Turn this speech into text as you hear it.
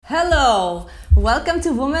Hello, welcome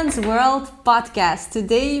to Women's World Podcast.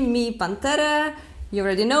 Today, me, Pantera, you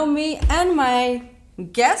already know me, and my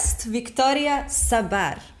guest, Victoria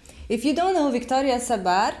Sabbar. If you don't know Victoria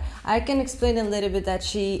Sabbar, I can explain a little bit that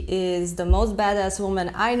she is the most badass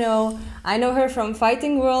woman I know. I know her from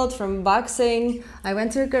fighting world, from boxing. I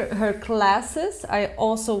went to her classes. I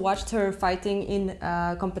also watched her fighting in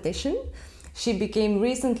competition. She became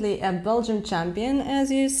recently a Belgian champion,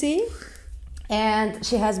 as you see. And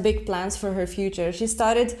she has big plans for her future. She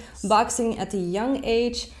started boxing at a young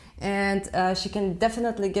age, and she can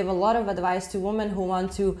definitely give a lot of advice to women who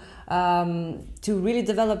want to really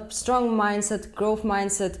develop strong mindset, growth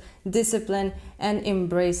mindset, discipline, and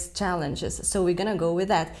embrace challenges. So we're gonna go with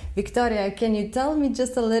that. Victoria, can you tell me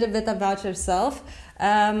just a little bit about yourself?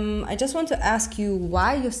 I just want to ask you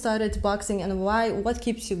why you started boxing and what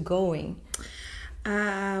keeps you going?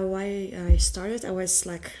 Why I started, I was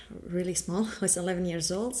like really small. I was 11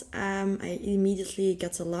 years old. I immediately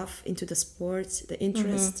got a love into the sport, the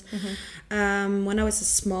interest. When I was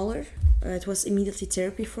smaller, it was immediately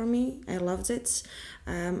therapy for me. I loved it.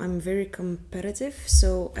 I'm very competitive,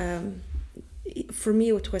 so for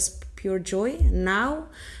me it was pure joy. Now,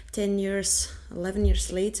 10 years, 11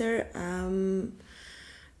 years later,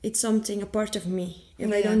 it's something, a part of me.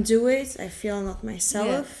 If I don't do it, I feel not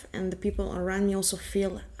myself, and the people around me also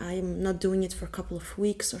feel I'm not doing it for a couple of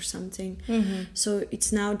weeks or something. So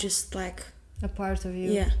it's now just like a part of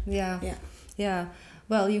you. Yeah.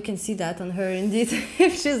 Well, you can see that on her indeed.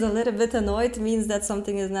 If she's a little bit annoyed, means that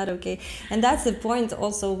something is not okay. And that's the point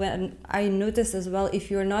also when I notice as well, if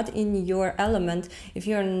you're not in your element, if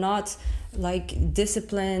you're not like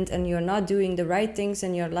disciplined and you're not doing the right things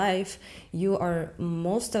in your life, you are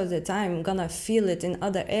most of the time gonna feel it in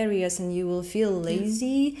other areas, and you will feel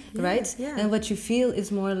lazy, right? And what you feel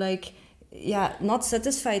is more like, not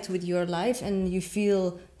satisfied with your life, and you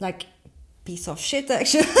feel like piece of shit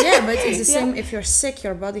actually. But it's the same. If you're sick,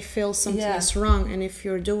 your body feels something is wrong, and if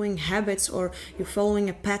you're doing habits or you're following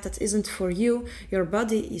a path that isn't for you, your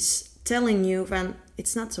body is telling you when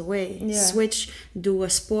it's not the way. Switch, do a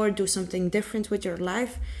sport, do something different with your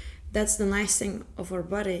life. That's the nice thing of our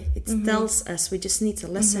body. It tells us, we just need to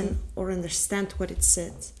listen or understand what it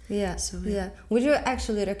said. Would you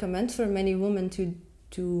actually recommend for many women to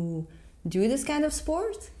do this kind of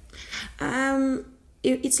sport?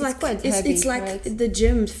 It's like right? the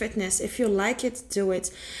gym, fitness. If you like it, do it.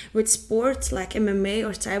 With sport like MMA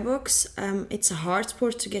or Thai box, it's a hard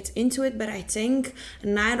sport to get into it, but I think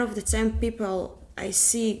 9 out of the 10 people I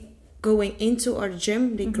see going into our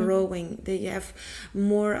gym, they're growing. They have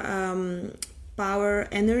more power,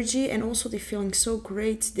 energy, and also they're feeling so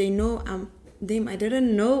great. They know I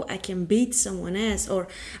didn't know I can beat someone else, or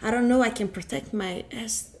I don't know I can protect my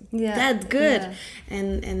ass that good.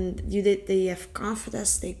 And they have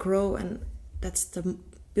confidence, they grow, and that's the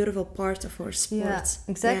beautiful part of our sport.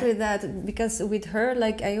 Exactly that. Because with her,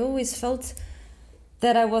 like, I always felt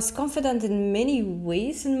that I was confident in many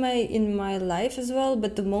ways in my life as well,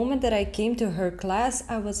 but the moment that I came to her class,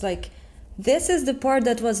 I was like, this is the part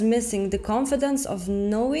that was missing, the confidence of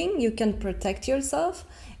knowing you can protect yourself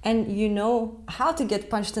and you know how to get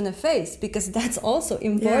punched in the face, because that's also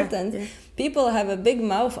important. People have a big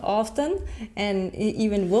mouth often, and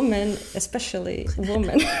even women, especially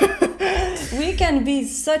women, we can be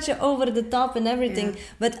such over the top and everything,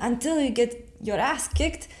 but until you get your ass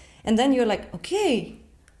kicked, and then you're like, okay,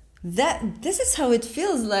 this is how it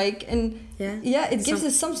feels like, and it gives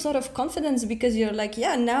us some sort of confidence, because you're like,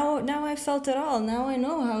 now I felt it all, now I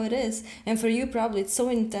know how it is. And for you, probably it's so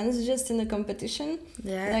intense just in the competition.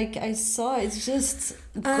 Like I saw it's just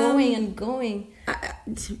going and going.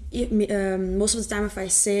 Most of the time if I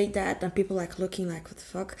say that, then people like looking like, what the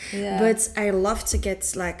fuck. But I love to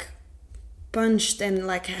get like punched and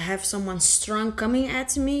like have someone strong coming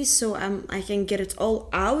at me, so I can get it all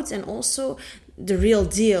out, and also the real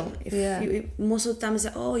deal. Most of the time they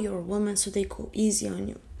say, oh, you're a woman, so they go easy on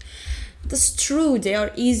you. That's true, they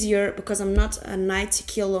are easier because I'm not a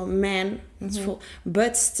 90-kilo man,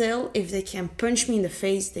 but still, if they can punch me in the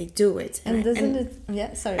face, they do it. And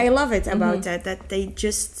I love it about that they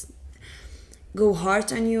just go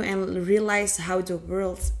hard on you and realize how the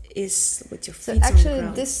world is with your feet on the ground. So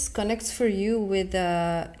actually this connects for you with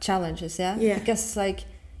challenges, because like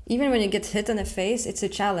even when you get hit in the face, it's a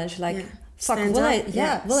challenge, like fuck, will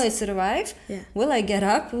I survive? Will I get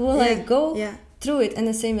up? Will I go through it? And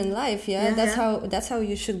the same in life. That's how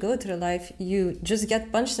you should go through life. You just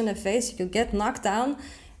get punched in the face, you get knocked down,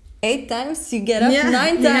 8 times, you get up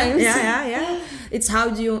 9 times. Yeah. It's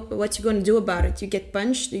what you're gonna do about it. You get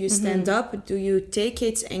punched, do you stand up, do you take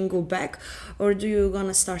it and go back, or do you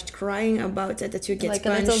gonna start crying about it that you get like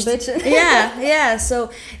punched? a little bitch. yeah.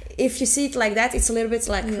 So if you see it like that, it's a little bit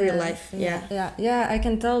like real life. Yeah, I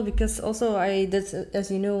can tell, because also I did,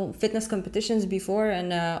 as you know, fitness competitions before,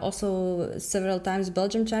 and also several times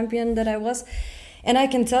Belgium champion that I was, and I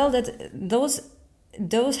can tell that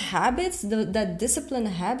those habits, that discipline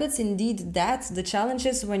habits, indeed, that the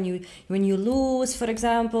challenges when you lose, for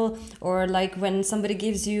example, or like when somebody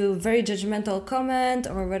gives you very judgmental comment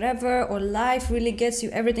or whatever, or life really gets you,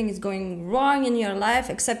 everything is going wrong in your life,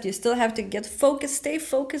 except you still have to get focused, stay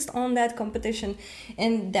focused on that competition.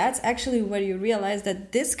 And that's actually where you realize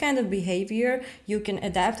that this kind of behavior you can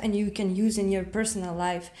adapt and you can use in your personal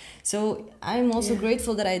life. So I'm also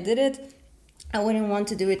grateful that I did it. I wouldn't want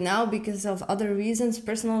to do it now because of other reasons,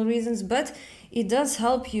 personal reasons, but it does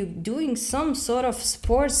help you doing some sort of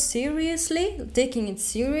sport seriously, taking it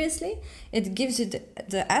seriously. It gives you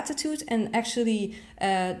the attitude and actually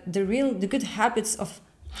the good habits of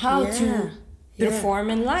how to perform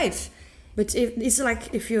in life. But it's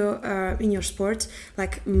like if you're in your sport,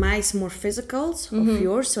 like mine is more physical of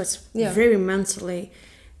yours, so it's very mentally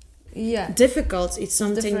difficult. It's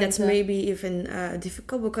something that's maybe even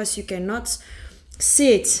difficult because you cannot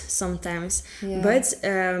see it sometimes. But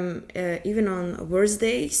even on worse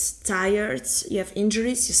days, tired, you have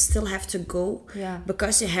injuries, you still have to go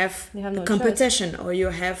because you have no a competition choice. Or you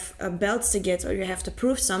have a belt to get, or you have to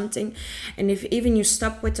prove something. And if even you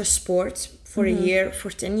stop with the sport for a year,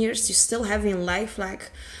 for 10 years, you still have in life like,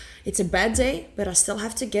 it's a bad day, but I still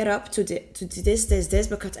have to get up to this,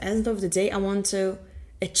 because at the end of the day, I want to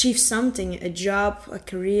achieve something, a job, a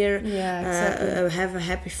career, have a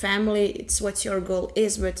happy family. It's what your goal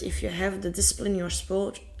is. But if you have the discipline in your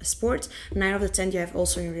sport, 9 out of 10 you have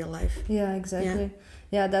also in real life. Yeah, exactly.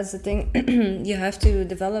 Yeah, that's the thing. You have to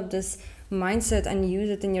develop this mindset and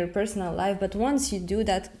use it in your personal life. But once you do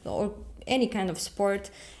that, or any kind of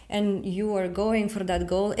sport, and you are going for that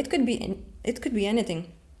goal, it could be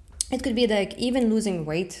anything. It could be like even losing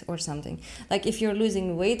weight or something. Like if you're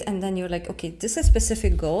losing weight and then you're like, okay, this is a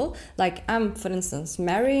specific goal. Like I'm, for instance,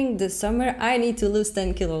 marrying this summer, I need to lose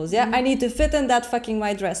 10 kilos. Yeah, I need to fit in that fucking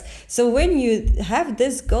white dress. So when you have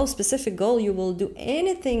this goal, specific goal, you will do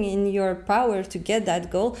anything in your power to get that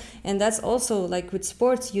goal. And that's also like with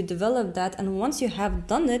sports, you develop that. And once you have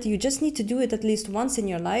done it, you just need to do it at least once in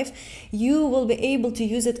your life. You will be able to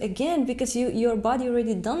use it again because your body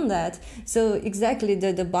already done that. So exactly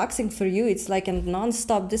the boxing for you, it's like a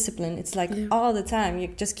non-stop discipline. It's like all the time you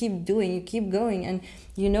just keep doing, you keep going, and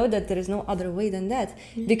you know that there is no other way than that.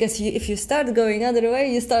 Because if you start going other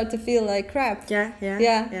way, you start to feel like crap. Yeah,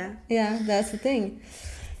 that's the thing.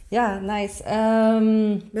 Yeah, nice.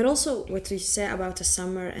 But also what you say about the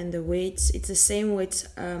summer and the weights, it's the same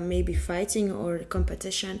with maybe fighting or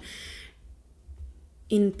competition.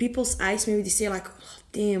 In people's eyes, maybe they say like, oh,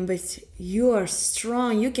 damn, but you are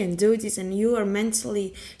strong, you can do this, and you are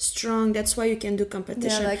mentally strong, that's why you can do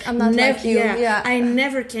competition. Yeah, like I'm not like you. I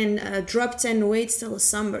never can drop 10 weights till the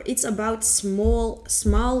summer. It's about small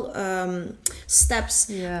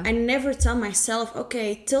steps. I never tell myself,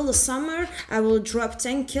 okay, till the summer I will drop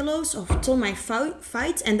 10 kilos or till my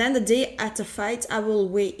fight, and then the day at the fight I will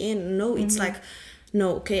weigh in. No, it's like,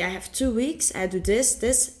 no, okay, I have 2 weeks, I do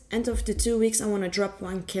this, end of the 2 weeks I want to drop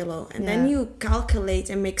 1 kilo, and then you calculate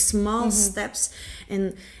and make small steps,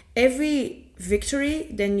 and every victory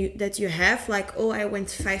that you have, like, oh, I went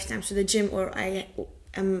 5 times to the gym, or I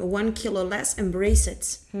am 1 kilo less, embrace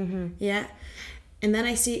it. And then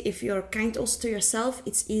I see if you're kind also to yourself,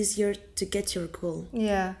 it's easier to get your goal.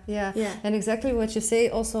 Yeah. And exactly what you say,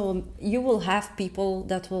 also, you will have people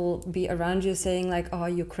that will be around you saying like, oh,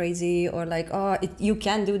 you're crazy, or like, oh, you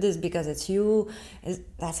can't do this because it's you.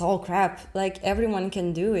 That's all crap. Like everyone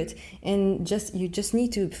can do it. And you just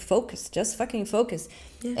need to focus, just fucking focus.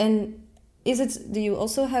 And do you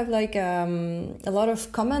also have like a lot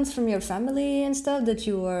of comments from your family and stuff that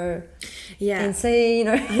you are insane?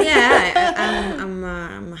 Or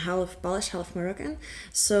I'm half Polish, half Moroccan.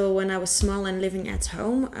 So when I was small and living at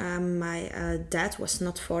home, my dad was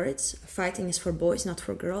not for it. Fighting is for boys, not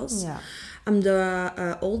for girls. I'm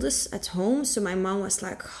the oldest at home, so my mom was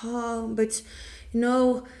like, oh, but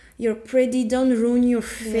you're pretty, don't ruin your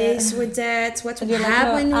face with that. What will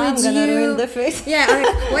happen with I'm gonna you? Ruin the face.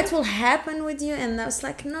 What will happen with you? And I was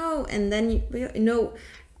like, no. And then,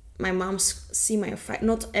 my mom see my fight.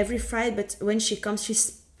 Not every fight, but when she comes, she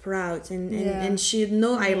proud, and she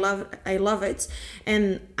know I love it,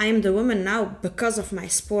 and I am the woman now because of my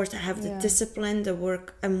sport. I have the discipline, the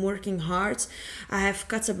work. I'm working hard. I have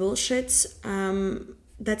cut the bullshit.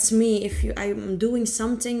 That's me. If I'm doing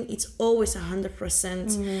something, it's always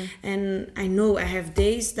 100%. And I know I have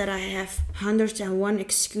days that I have 101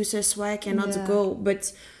 excuses why I cannot go,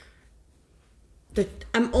 but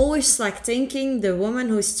I'm always like thinking the woman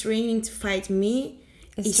who is training to fight me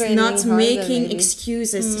is not making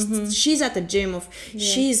excuses. She's at the gym,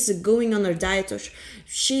 she's going on her diet, or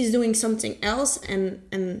she's doing something else,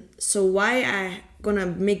 and so why I gonna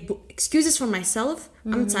make excuses for myself?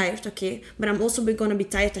 I'm tired, okay, but I'm also gonna be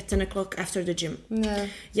tired at 10 o'clock after the gym.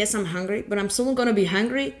 Yes, I'm hungry, but I'm still gonna be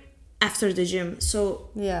hungry after the gym. So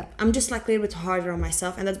I'm just like a little bit harder on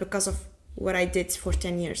myself, and that's because of what I did for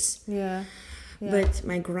 10 years. But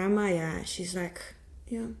my grandma, she's like,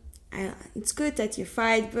 it's good that you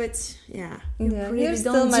fight, but really you're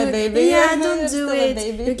still my baby. Don't do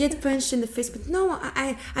it. You get punched in the face, but no,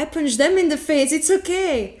 I punch them in the face. It's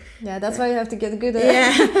okay. That's why you have to get good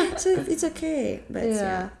at. So it's okay. But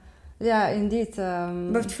indeed.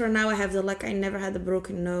 But for now, I have the luck. I never had a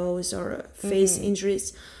broken nose or face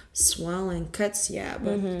injuries, swelling, cuts.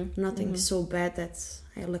 But nothing so bad that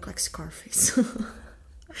I look like Scarface.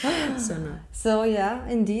 So no. So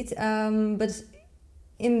indeed. But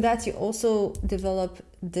in that you also develop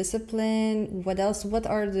discipline. What else? What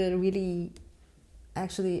are the really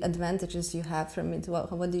actually advantages you have from it?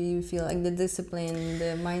 What do you feel like the discipline,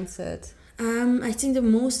 the mindset? I think the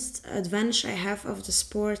most advantage I have of the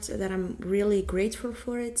sport that I'm really grateful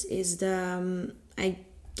for it is I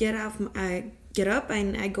get up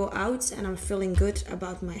and I go out and I'm feeling good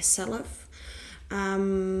about myself.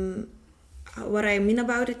 What I mean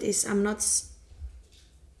about it is I'm not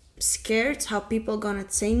scared how people gonna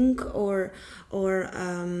think or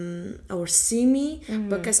see me,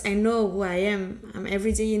 because I know who I am. I'm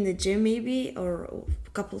every day in the gym maybe, or a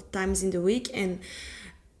couple of times in the week, and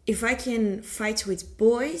if I can fight with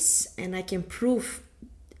boys and I can prove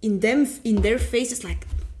in their faces like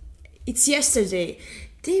it's yesterday,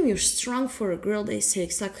 damn, you're strong for a girl, they say.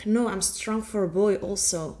 It's like, no, I'm strong for a boy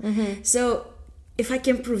also. So if I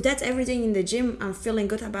can prove that every day in the gym, I'm feeling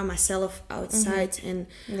good about myself outside, and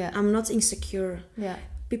I'm not insecure.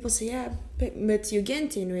 People say, but you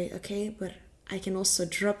gained in weight, okay, but I can also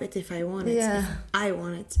drop it if I want it. If I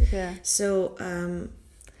want it. So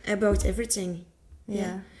about everything.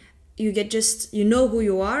 You get you know who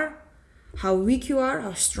you are, how weak you are,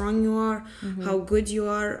 how strong you are, how good you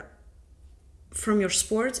are from your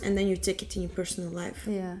sport, and then you take it in your personal life.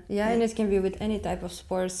 And it can be with any type of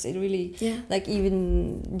sports. It really like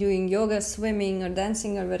even doing yoga, swimming or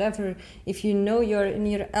dancing or whatever, if you know you're in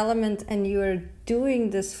your element and you're doing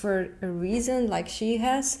this for a reason like she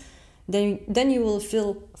has, then you will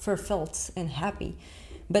feel fulfilled and happy.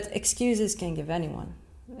 But excuses can give anyone.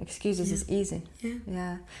 Excuses is easy.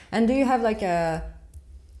 And do you have like a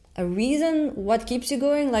reason what keeps you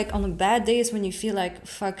going, like on the bad days when you feel like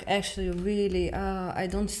fuck, actually really I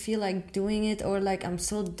don't feel like doing it, or like I'm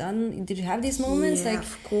so done? Did you have these moments? Like,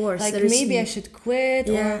 of course, like maybe I should quit,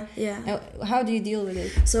 or how do you deal with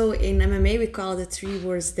it? So in MMA we call it the 3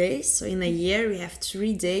 worst days. So in a year we have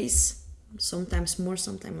 3 days, sometimes more,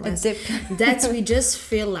 sometimes less, that we just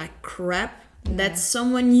feel like crap, that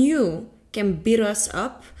someone new can beat us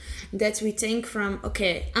up, that we think from,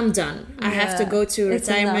 okay, I'm done. I have to go to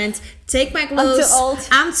retirement, take my clothes.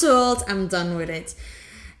 I'm too old. I'm done with it.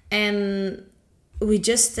 And we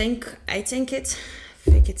just think, I think it,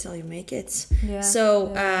 fake it till you make it.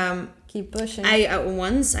 So keep pushing.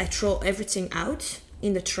 Once I throw everything out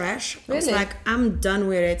in the trash. Really? I was like, I'm done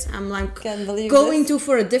with it. I'm like going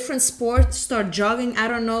for a different sport, start jogging. I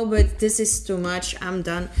don't know, but this is too much. I'm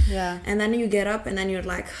done. And then you get up and then you're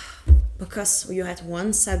like, because you had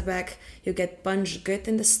one setback, you get punched good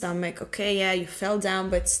in the stomach. Okay, you fell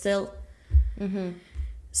down, but still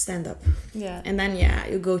stand up. And then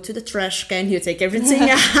you go to the trash can, you take everything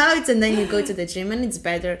out, and then you go to the gym and it's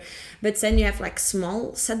better. But then you have like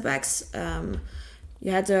small setbacks.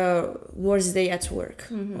 You had a worst day at work,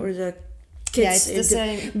 or the kids. It's the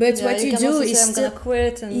same. But what you do is I'm gonna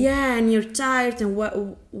quit, and and you're tired, and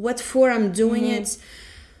what for I'm doing it.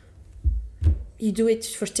 You do it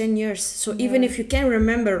for 10 years. So even if you can't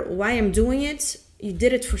remember why I'm doing it, you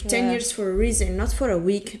did it for 10 years for a reason, not for a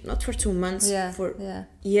week, not for 2 months, for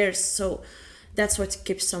years. So that's what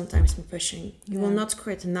keeps sometimes me pushing. You will not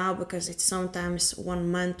quit now because it's sometimes 1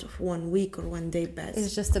 month or 1 week or 1 day bad.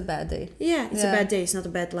 It's just a bad day. It's a bad day. It's not a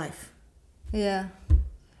bad life.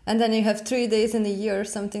 And then you have 3 days in a year or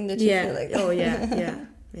something that you feel like...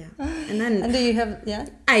 Yeah. And then And do you have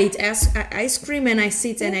I eat ice cream and I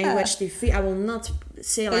sit and I watch TV. I will not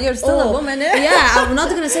say like, you're still a woman, eh? Yeah, I'm not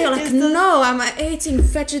gonna say like, no, I'm eating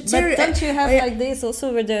vegetarian. But don't you have like this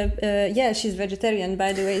also with the she's vegetarian,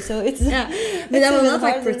 by the way, so it's but I will not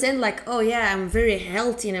like pretend like, oh yeah, I'm very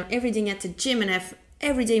healthy and I'm everything at the gym and I have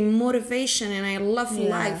everyday motivation and I love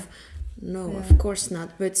life. No, of course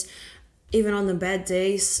not. But even on the bad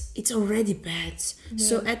days, it's already bad.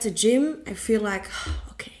 So at the gym, I feel like,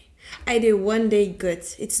 okay, I did one day good.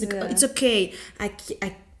 It's okay.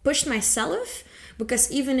 I pushed myself,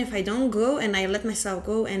 because even if I don't go and I let myself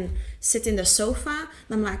go and sit in the sofa,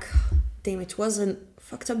 I'm like, damn, it was a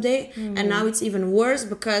fucked up day. And now it's even worse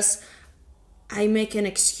because I make an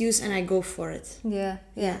excuse and I go for it. Yeah.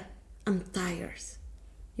 I'm tired.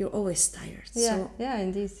 You're always tired. Yeah,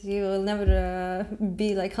 indeed. You will never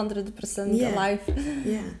be like 100% alive.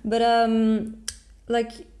 Yeah. But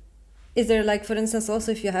like, is there like, for instance,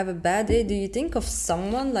 also if you have a bad day, do you think of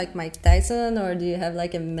someone like Mike Tyson, or do you have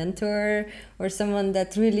like a mentor or someone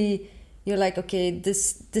that really you're like, okay,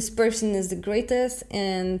 this person is the greatest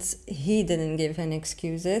and he didn't give any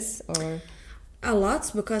excuses? Or a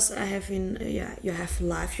lot, because I have you have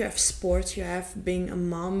life, you have sport, you have being a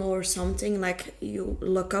mom or something like you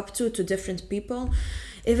look up to different people.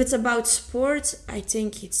 If it's about sport, I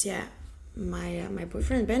think it's my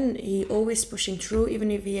boyfriend Ben. He always pushing through, even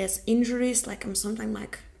if he has injuries. Like I'm sometimes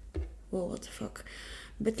like, whoa, what the fuck?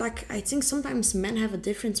 But like I think sometimes men have a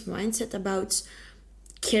different mindset about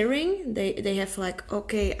caring. They have like,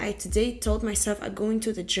 okay, I today told myself I'm going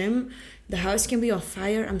to the gym. The house can be on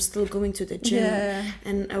fire, I'm still going to the gym.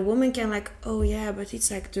 And a woman can like, oh yeah, but it's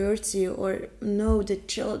like dirty, or no, the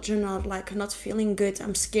children are like not feeling good,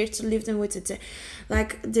 I'm scared to leave them with it.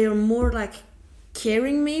 Like they're more like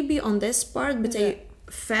caring maybe on this part, but they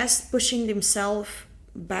fast pushing themselves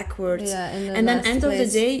backwards. And then end of the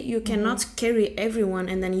day you cannot carry everyone,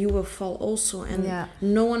 and then you will fall also. And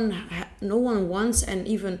no one wants, and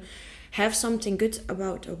even have something good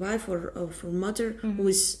about a wife or a mother who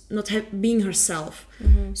is not being herself.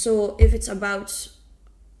 So if it's about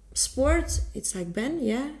sport, it's like Ben,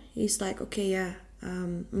 he's like, okay,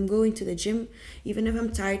 I'm going to the gym, even if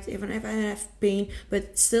I'm tired, even if I have pain,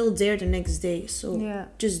 but still there the next day. So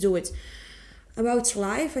just do it. About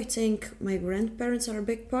life, I think my grandparents are a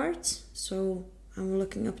big part. So I'm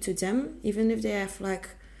looking up to them, even if they have like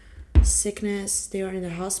sickness, they are in the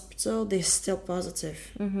hospital, they're still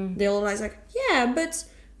positive. They always like, but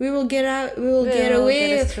we will get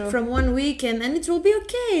away from 1 week and it will be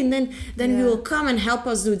okay, and then we will come and help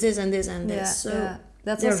us do this and this and this. So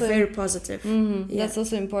they're also very positive. That's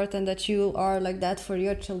also important that you are like that for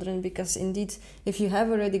your children, because indeed if you have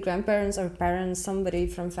already grandparents or parents, somebody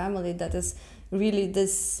from family that is really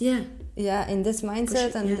this in this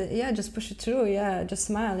mindset, just push it through, just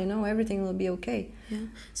smile, everything will be okay.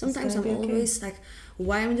 Sometimes I'm always like,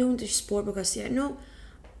 why I'm doing this sport, because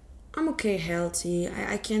I'm okay, healthy,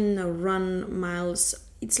 I can run miles.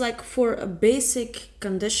 It's like for a basic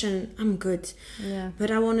condition I'm good, but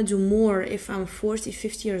I want to do more. If I'm 40,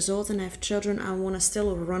 50 years old and I have children, I want to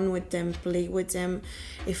still run with them, play with them.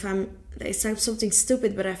 It's like something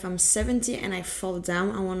stupid, but if I'm 70 and I fall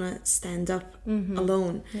down, I want to stand up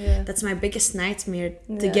alone. That's my biggest nightmare,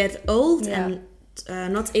 to get old and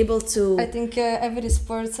not able to. I think every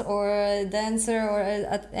sport or dancer or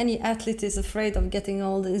any athlete is afraid of getting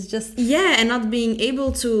old. It's just and not being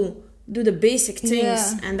able to do the basic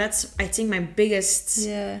things, and that's, I think, my biggest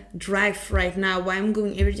drive right now, why I'm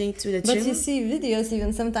going every day to the gym. But you see videos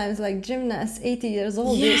even sometimes like gymnasts 80 years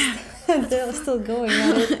old, they're still going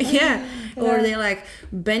at it. Or they're like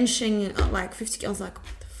benching like 50 kilos, like,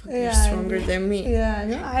 what the fuck, you're stronger than me.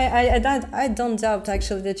 I don't doubt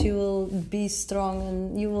actually that you will be strong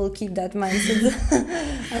and you will keep that mindset.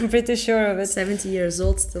 I'm pretty sure of it. 70 years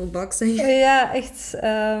old, still boxing. It's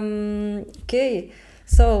okay.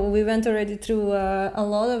 So we went already through a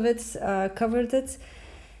lot of it, covered it.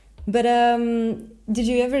 But did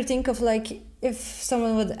you ever think of like, if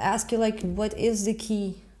someone would ask you like, what is the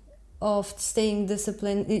key of staying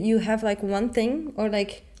disciplined? You have like one thing, or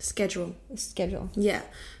like schedule. Yeah.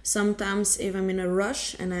 Sometimes if I'm in a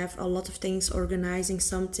rush and I have a lot of things, organizing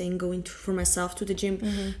something, going for myself to the gym,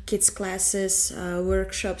 kids classes,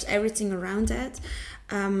 workshops, everything around that,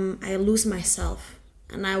 I lose myself,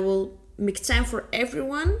 and I will make time for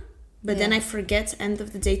everyone, But then I forget end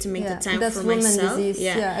of the day to make the time that's for woman myself. disease.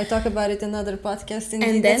 Yeah, I talk about it in another podcast. Indeed,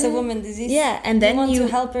 And that's a then- woman disease. Yeah, and then you want you- to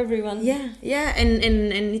help everyone. Yeah, and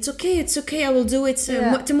it's okay. I will do it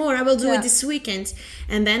tomorrow. I will do it this weekend.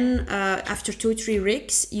 And then after 2-3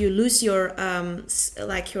 weeks, you lose your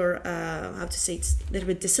how to say it, a little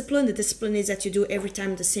bit discipline. The discipline is that you do every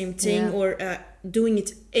time the same thing or doing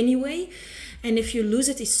it anyway. And if you lose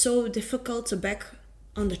it, it's so difficult to back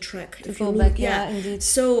on the track. To go back, indeed.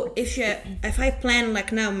 So if I plan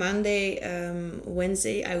like now Monday,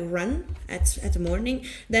 Wednesday, I run at the morning,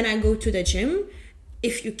 then I go to the gym.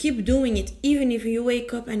 If you keep doing it, even if you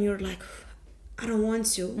wake up and you're like, I don't want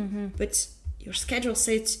to, but your schedule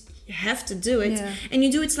says you have to do it, and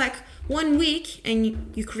you do it like 1 week, and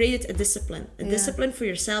you created a discipline for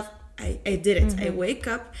yourself. I did it. I wake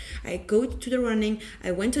up, I go to the running,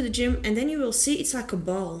 I went to the gym, and then you will see it's like a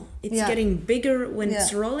ball. It's getting bigger when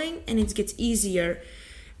it's rolling, and it gets easier.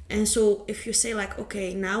 And so if you say like,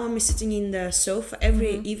 okay, now I'm sitting in the sofa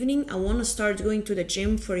every evening, I want to start going to the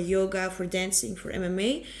gym for yoga, for dancing, for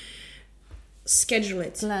MMA, schedule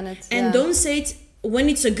it. Plan it. And don't say it when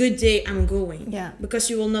it's a good day, I'm going. Yeah. Because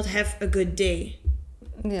you will not have a good day.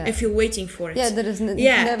 Yeah. If you're waiting for it. Yeah, there is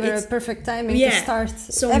never a perfect timing to start.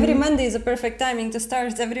 So every Monday is a perfect timing to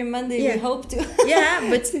start. Every Monday we hope to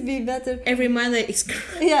but to be better. Every Monday is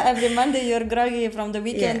every Monday you're groggy from the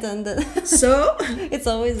weekend and so it's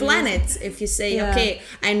always plan it. If you say okay,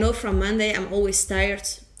 I know from Monday I'm always tired.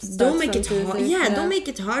 Don't make it hard. Don't make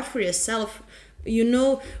it hard for yourself. You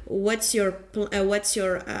know what's your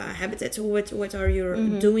habitat, what are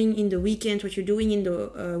you doing in the weekend, what you're doing in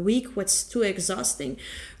the week, what's too exhausting.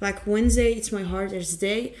 Like Wednesday, it's my hardest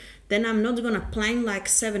day, then I'm not gonna plan like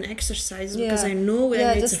 7 exercises because I know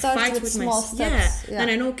I need to fight with my steps. Then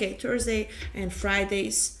I know, okay, Thursday and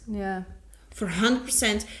Fridays for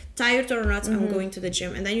 100% tired or not, I'm going to the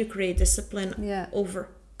gym. And then you create discipline over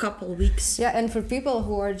couple weeks. And for people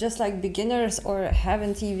who are just like beginners or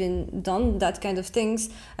haven't even done that kind of things,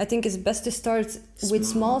 I think it's best to start with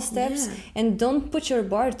small steps and don't put your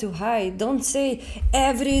bar too high. Don't say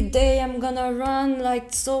every day I'm gonna run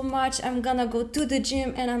like so much, I'm gonna go to the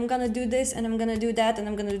gym and I'm gonna do this and I'm gonna do that and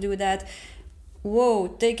I'm gonna do that. Whoa,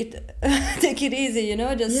 take it easy,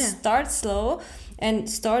 just start slow and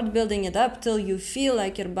start building it up till you feel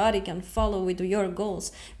like your body can follow with your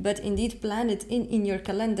goals. But indeed, plan it in your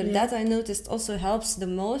calendar. That I noticed also helps the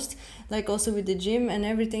most, like also with the gym and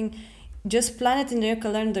everything. Just plan it in your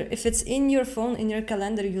calendar. If it's in your phone, in your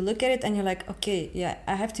calendar, you look at it and you're like, okay,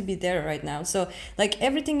 I have to be there right now. So like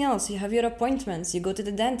everything else, you have your appointments, you go to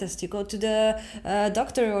the dentist, you go to the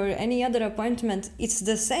doctor or any other appointment. It's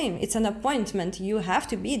the same. It's an appointment. You have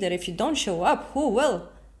to be there. If you don't show up, who will?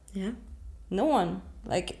 No one.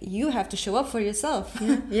 Like you have to show up for yourself.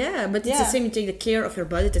 But it's the same. You take the care of your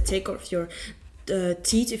body, to take care of your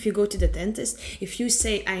teeth. If you go to the dentist, if you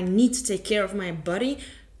say I need to take care of my body,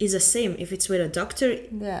 is the same. If it's with a doctor,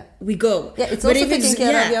 we go. It's also taking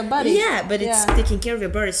care of your body. But it's taking care of your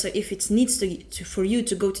body. So if it needs to for you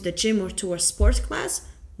to go to the gym or to a sports class,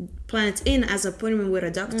 plan it in as an appointment with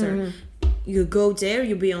a doctor. You go there,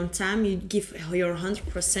 you be on time, you give your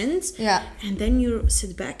 100%, and then you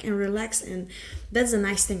sit back and relax. And that's the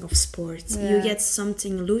nice thing of sports. You get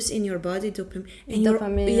something loose in your body,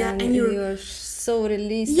 dopamine, and you're so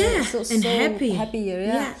released, and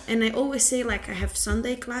happier. And I always say, like, I have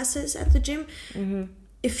Sunday classes at the gym.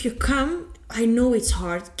 If you come, I know it's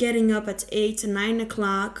hard getting up at 8 and 9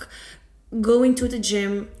 o'clock, going to the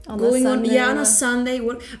gym, on a Sunday,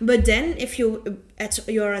 but then if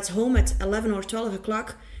you're at home at 11 or 12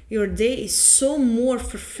 o'clock, your day is so more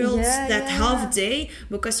fulfilled half day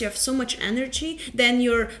because you have so much energy. Then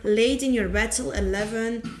you're late in your bed till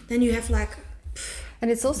 11, then you have like and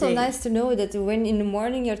it's also nice to know that when in the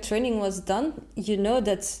morning your training was done, you know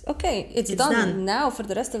that okay, it's done. Now for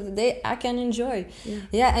the rest of the day I can enjoy.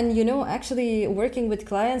 And actually working with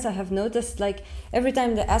clients, I have noticed like every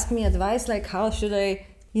time they ask me advice, like how should I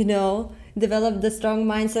develop the strong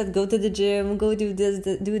mindset, go to the gym, go do this,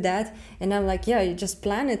 do that, and I'm like, you just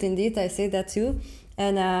plan it. Indeed, I say that too.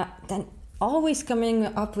 And then always coming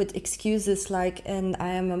up with excuses like, and I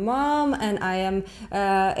am a mom, and I am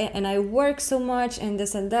and I work so much, and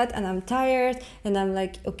this and that, and I'm tired. And I'm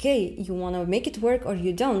like, okay, you want to make it work or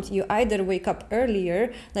you don't. You either wake up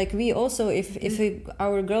earlier, like we also, if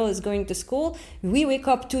our girl is going to school, we wake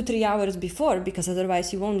up 2-3 hours before, because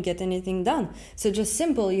otherwise you won't get anything done. So just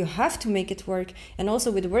simple, you have to make it work. And also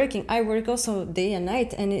with working, I work also day and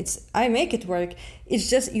night, and I make it work. It's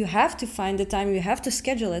just you have to find the time, you have to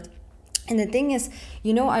schedule it. And the thing is,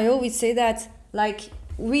 I always say that, like,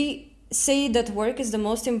 we say that work is the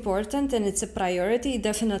most important and it's a priority,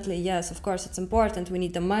 definitely, yes, of course, it's important. We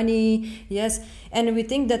need the money, yes. And we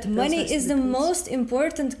think that money is the most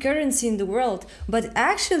important currency in the world. But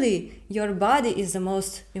actually, your body is the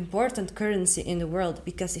most important currency in the world.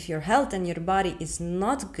 Because if your health and your body is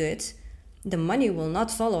not good, the money will not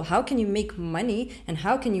follow. How can you make money and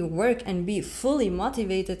how can you work and be fully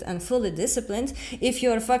motivated and fully disciplined if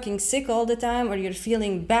you're fucking sick all the time, or you're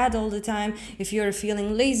feeling bad all the time, if you're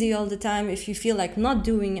feeling lazy all the time, if you feel like not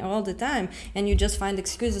doing all the time, and you just find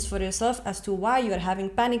excuses for yourself as to why you're having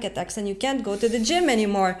panic attacks and you can't go to the gym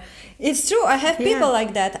anymore. It's true. I have people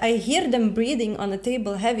like that. I hear them breathing on the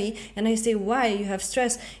table heavy and I say, why? You have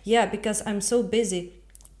stress? Yeah, because I'm so busy.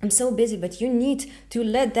 But you need to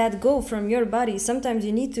let that go from your body. Sometimes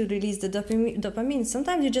you need to release the dopamine.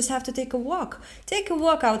 Sometimes you just have to take a walk. Take a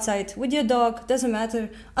walk outside with your dog, doesn't matter,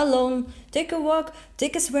 alone. Take a walk,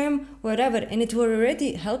 take a swim, whatever. And it will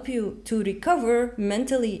already help you to recover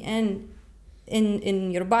mentally and in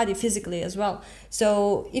your body physically as well.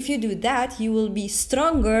 So if you do that, you will be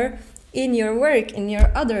stronger in your work, in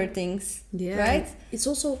your other things, right? It's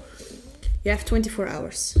also... You have 24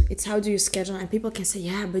 hours. It's how do you schedule? And people can say,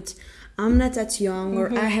 yeah, but I'm not that young,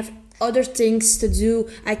 or I have other things to do.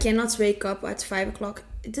 I cannot wake up at 5 o'clock.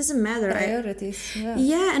 It doesn't matter. Priorities.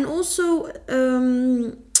 Yeah, and also,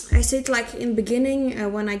 I said like in the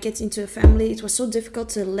beginning, when I get into a family, it was so difficult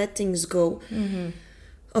to let things go.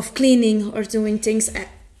 Of cleaning or doing things.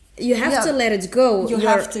 You have to let it go. You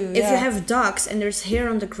have to. If you have dogs and there's hair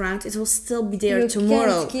on the ground, it will still be there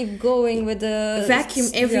tomorrow. You can't keep going with the vacuum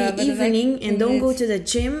every evening and don't go to the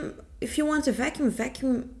gym. If you want to vacuum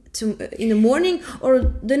in the morning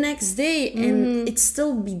or the next day, and it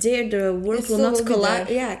still be there. The work will not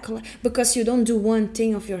collapse. Because you don't do one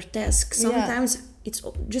thing of your task. Sometimes it's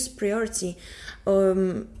just priority.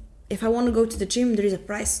 If I want to go to the gym, there is a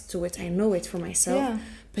price to it. I know it for myself,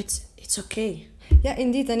 but it's okay. Yeah,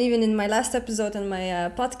 indeed. And even in my last episode on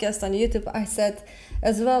my podcast on YouTube, I said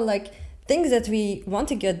as well, like, things that we want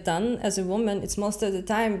to get done as a woman, it's most of the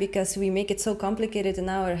time because we make it so complicated in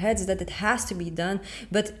our heads that it has to be done.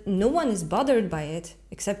 But no one is bothered by it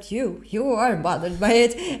except you. You are bothered by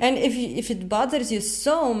it. And if it bothers you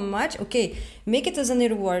so much, okay, make it as a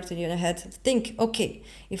reward in your head. Think, okay,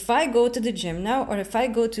 if I go to the gym now, or if I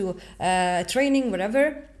go to training,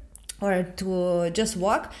 whatever, or to just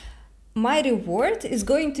walk, my reward is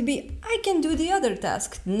going to be, I can do the other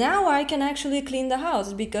task. Now I can actually clean the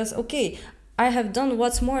house because, okay, I have done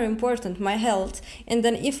what's more important, my health. And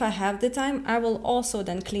then if I have the time, I will also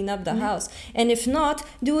then clean up the house. And if not,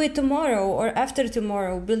 do it tomorrow or after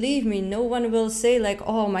tomorrow. Believe me, no one will say like,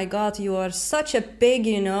 oh my God, you are such a pig,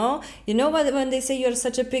 you know. You know what, when they say you're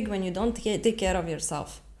such a pig, when you don't take care of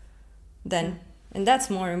yourself. Then... And that's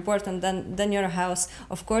more important than your house.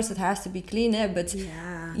 Of course, it has to be clean, but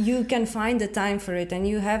you can find the time for it. And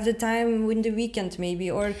you have the time in the weekend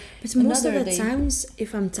maybe, or but most of the times,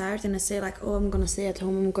 if I'm tired and I say like, oh, I'm going to stay at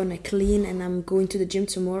home, I'm going to clean and I'm going to the gym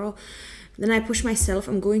tomorrow, then I push myself,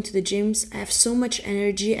 I'm going to the gyms. I have so much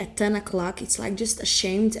energy at 10 o'clock. It's like just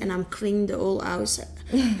ashamed and I'm cleaning the whole house.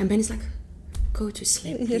 And Ben is like, go to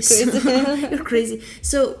sleep, please. You're crazy.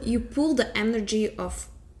 So you pull the energy of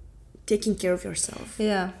taking care of yourself.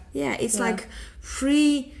 It's like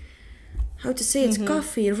free, how to say it,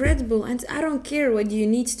 coffee, Red Bull, and I don't care what you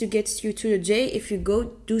need to get you to the day. If you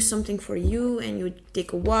go do something for you and you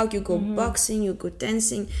take a walk, you go boxing, you go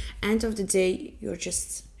dancing, end of the day you're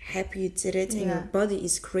just happy you did it, and your body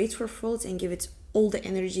is grateful for it and give it all the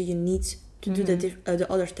energy you need to do the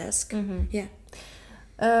other task.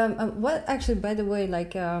 What actually, by the way,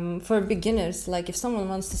 like for beginners, like if someone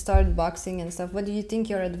wants to start boxing and stuff, what do you think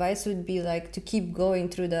your advice would be, like to keep going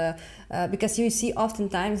through the because you see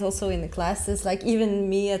oftentimes also in the classes, like even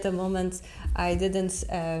me at the moment, I didn't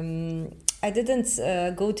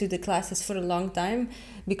go to the classes for a long time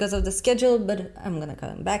because of the schedule, but I'm gonna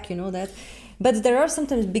come back, you know that. But there are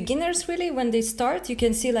sometimes beginners really, when they start, you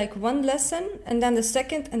can see like one lesson and then the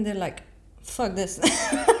second, and they're like, fuck this.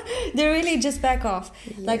 They really just back off.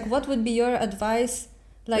 Like, what would be your advice,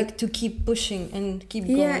 like, to keep pushing and keep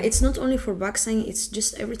going? Yeah, it's not only for boxing, it's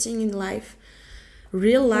just everything in life.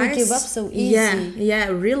 Realize, we give up so easy.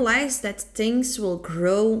 Realize that things will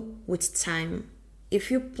grow with time.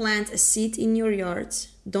 If you plant a seed in your yard,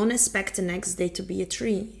 don't expect the next day to be a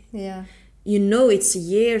tree. you know it's a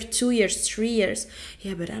year, 2 years, 3 years.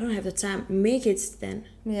 Yeah, but I don't have the time. Make it then.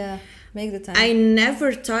 Yeah, make the time. I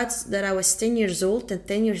never thought that I was 10 years old and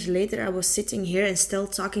 10 years later I was sitting here and still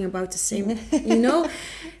talking about the same, you know.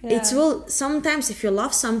 It will, sometimes if you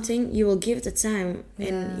love something, you will give the time,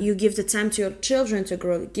 and you give the time to your children to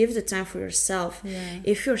grow. Give the time for yourself.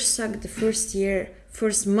 If you're stuck the first year,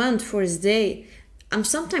 first month, first day, I'm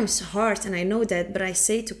sometimes hard, and I know that, but I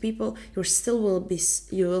say to people,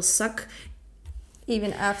 you will suck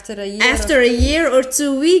even after a year. After a year or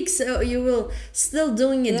 2 weeks, you will still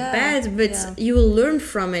doing it bad, but you will learn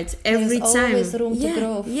from it every There's time. always room to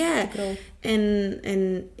grow. Yeah, to grow.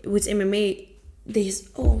 And with MMA,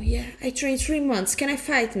 I trained 3 months. Can I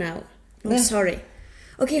fight now? No, sorry.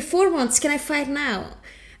 Okay, 4 months. Can I fight now?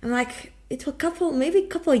 I'm like, it will maybe a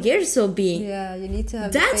couple of years will be. Yeah, you need to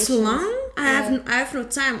have that's the patience. long. I have no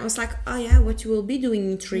time. I was like, what you will be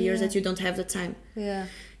doing in 3 years that you don't have the time.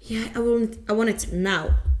 Yeah, I want it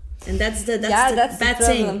now, and that's the bad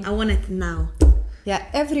thing. I want it now. Yeah,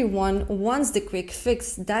 everyone wants the quick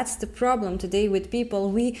fix. That's the problem today with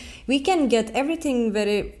people. We can get everything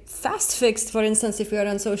very fast fixed. For instance, if we are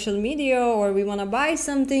on social media or we want to buy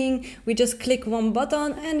something, we just click one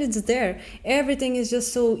button and it's there. Everything is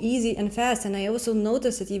just so easy and fast. And I also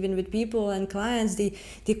notice it even with people and clients.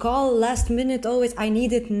 They call last minute always, I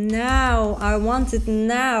need it now. I want it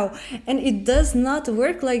now. And it does not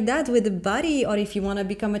work like that with the body. Or if you want to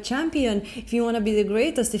become a champion, if you want to be the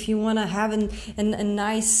greatest, if you want to have a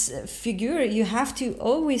nice figure, you have to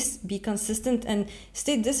always be consistent and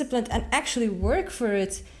stay disciplined and actually work for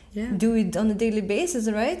it. Do it on a daily basis,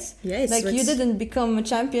 right? You didn't become a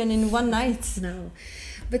champion in one night. No,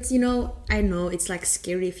 but I know it's like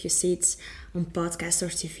scary if you see it on podcasts or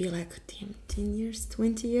TV, like, damn, 10 years,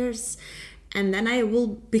 20 years, and then I will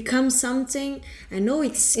become something. I know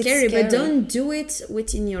it's scary, but don't do it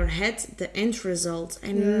within your head the end result.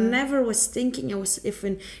 I never was thinking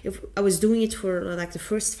if I was doing it for like the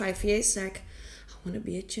first 5 years, like, I want to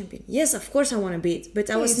be a champion. Yes, of course I want to be it,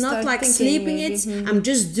 but I was not like sleeping it. I'm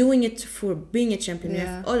just doing it for being a champion. We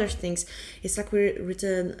have other things. It's like we're with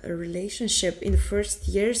a relationship in the first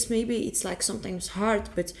years. Maybe it's like sometimes hard,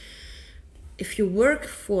 but if you work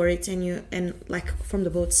for it and like from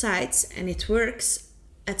the both sides and it works,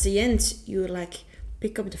 at the end you like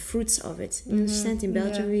pick up the fruits of it. You understand? In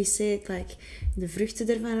Belgium we say it like de vruchten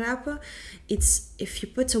ervan rapen. It's if you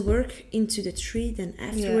put the work into the tree, then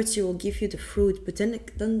afterwards you will give you the fruit. But then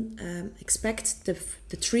don't expect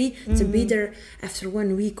the tree to be there after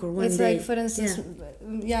 1 week or one day. It's like, for instance,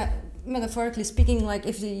 metaphorically speaking, like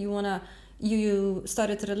if you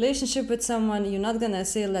started a relationship with someone, you're not gonna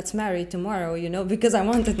say let's marry tomorrow, because I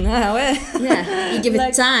want it now. You give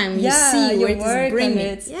it time. You see where it's bringing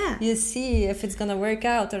it. You see if it's gonna work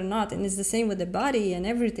out or not. And it's the same with the body and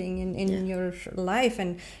everything in your life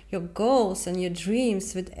and your goals and your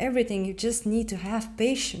dreams. With everything, you just need to have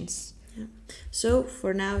patience. So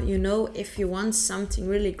for now, if you want something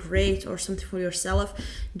really great or something for yourself,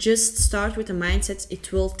 just start with a mindset.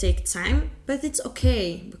 It will take time, but it's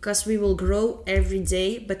okay, because we will grow every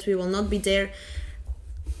day, but we will not be there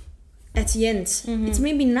at the end. It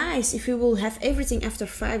may be nice if we will have everything after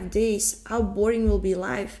 5 days. How boring will be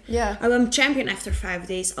life? I'm champion after 5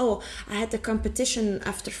 days. Oh, I had the competition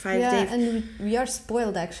after 5 days. And we are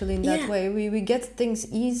spoiled actually in that way. We get things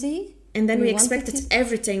easy. And then we expect that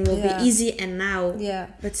everything will be easy and now.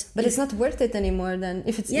 But it's not worth it anymore then,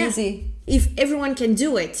 if it's easy. If everyone can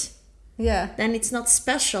do it, then it's not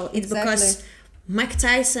special. It's because Mike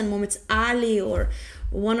Tyson, Muhammad Ali, or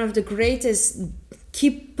one of the greatest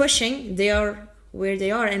keep pushing. They are where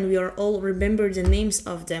they are, and we are all remember the names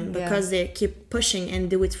of them because they keep pushing and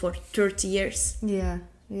do it for 30 years.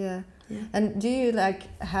 And do you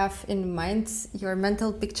have in mind your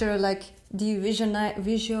mental picture, do you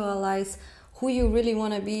visualize who you really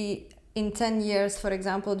want to be in 10 years, for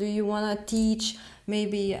example? Do you want to teach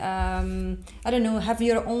maybe, I don't know, have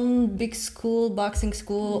your own big school, boxing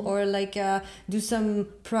school, or do some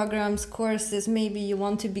programs, courses? Maybe you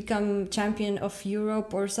want to become champion of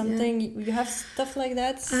Europe or something. You have stuff like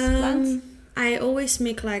that planned? I always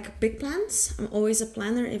make big plans. I'm always a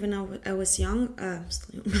planner, even though I was young.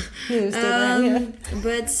 Still young.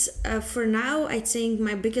 But for now, I think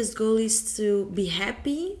my biggest goal is to be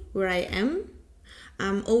happy where I am.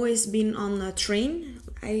 I'm always been on a train.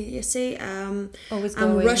 I say I'm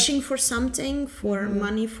rushing for something, for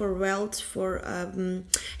money, for wealth, for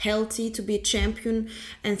healthy, to be a champion.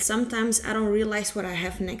 And sometimes I don't realize what I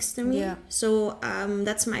have next to me. Yeah. So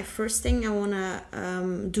that's my first thing. I want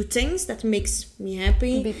to do things that makes me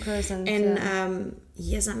happy. Be present. And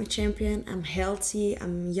yes, I'm a champion. I'm healthy.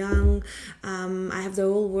 I'm young. I have the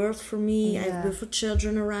whole world for me. I have beautiful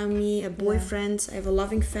children around me, a boyfriend. I have a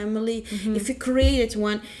loving family. If you create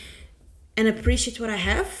one and appreciate what I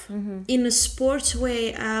have in a sports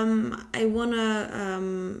way, I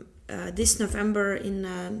wanna this November in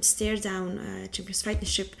Stare Down Champions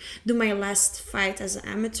Fightership do my last fight as an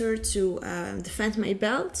amateur to defend my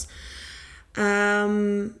belt,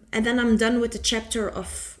 and then I'm done with the chapter of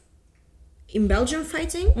in Belgium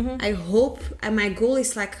fighting. I hope, and my goal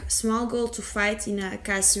is like a small goal to fight in a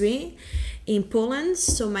KSW in Poland,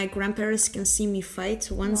 so my grandparents can see me fight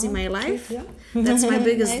once in my life. That's my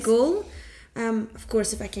biggest Nice. goal. Of course,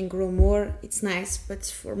 if I can grow more, it's nice. But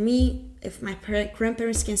for me, if my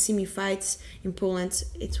grandparents can see me fight in Poland,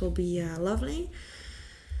 it will be lovely.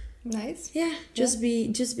 Nice. Yeah, just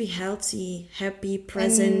be healthy, happy,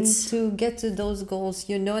 present. And to get to those goals,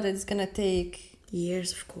 you know that it's gonna take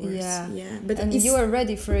Years, of course. Yeah. But and it's, you are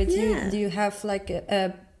ready for it. Yeah. Do you have like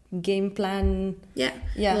a game plan? yeah,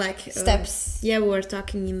 like steps. we were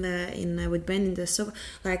talking with Ben in the sofa.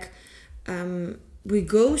 Like, we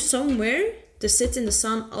go somewhere to sit in the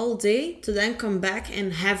sun all day to then come back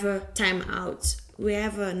and have a time out. We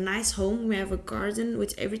have a nice home. We have a garden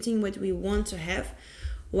with everything what we want to have.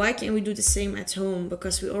 Why can't we do the same at home?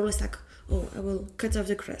 Because we always like, oh, I will cut off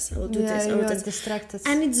the grass. I will do this. I you will are do that. distracted.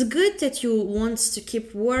 And it's good that you want to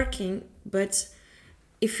keep working, but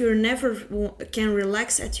if you never can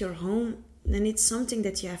relax at your home, then it's something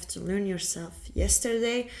that you have to learn yourself.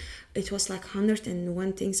 Yesterday, it was like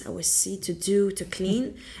 101 things I was see to do, to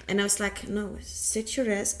clean. And I was like, no, sit your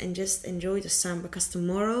ass and just enjoy the sun, because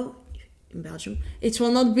tomorrow in Belgium, it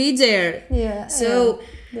will not be there. So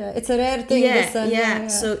it's a rare thing. the sun,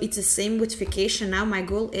 so it's the same with vacation. Now my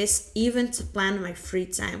goal is even to plan my free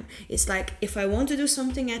time. It's like, if I want to do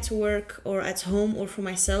something at work or at home or for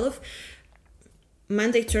myself,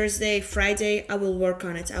 Monday, Thursday, Friday, I will work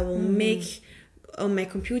on it. I will make on my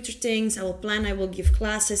computer things. I will plan. I will give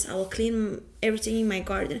classes. I will clean everything in my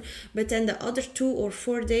garden. But then the other 2 or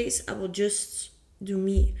 4 days, I will just do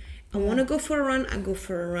me. I want to go for a run, I go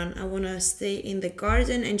for a run. I want to stay in the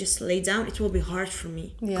garden and just lay down. It will be hard for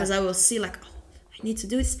me because I will see like, oh, I need to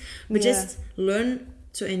do this. But just learn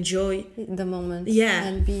to enjoy the moment.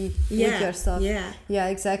 And be with Yeah. yourself. Yeah.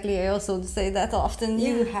 Exactly. I also say that often.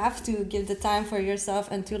 You have to give the time for yourself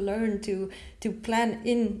and to learn to plan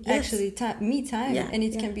in actually me time. And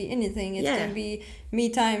it can be anything. It can be me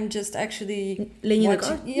time just actually laying in the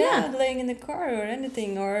car. Laying in the car or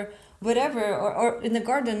anything, or whatever, or in the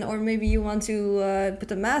garden, or maybe you want to put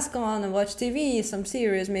a mask on and watch TV, some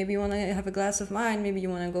series, maybe you want to have a glass of wine, maybe you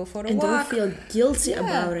want to go for a walk. And don't feel guilty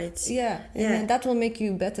about it. And that will make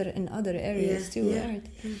you better in other areas too, right?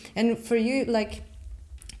 And for you, like,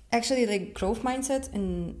 actually, like, growth mindset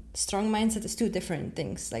and strong mindset is 2 different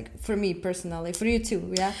things, like, for me personally, for you too.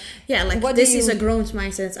 Like, what this is a growth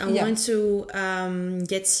mindset. I want to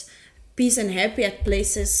get peace and happy at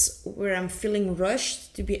places where I'm feeling rushed.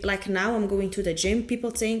 To be like, now I'm going to the gym.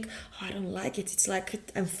 People think, oh, I don't like it. It's like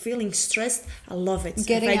I'm feeling stressed. I love it.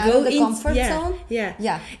 Getting out of the comfort zone.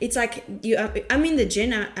 It's like I'm in the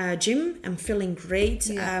gym. I'm feeling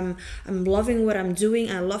great. I'm loving what I'm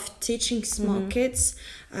doing. I love teaching small kids.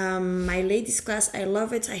 My ladies class, I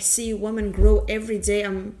love it. I see women grow every day.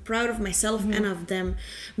 I'm proud of myself and of them.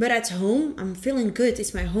 But at home, I'm feeling good.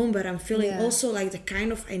 It's my home, but I'm feeling also like the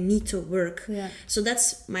kind of I need to work. So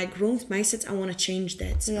that's my growth mindset. I want to change that.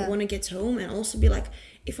 I want to get home and also be like,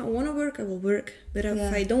 if I want to work, I will work. But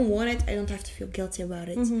if I don't want it, I don't have to feel guilty about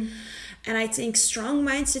it. And I think strong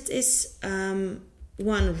mindset is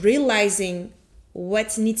one, realizing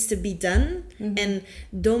what needs to be done and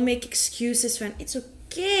don't make excuses when it's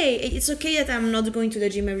okay that I'm not going to the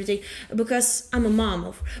gym every day because I'm a mom,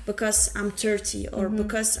 or because I'm 30, or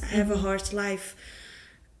because I have a hard life.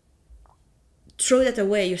 Throw that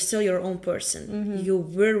away. You're still your own person. You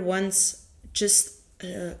were once just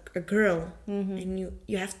a girl, and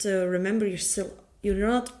you have to remember you're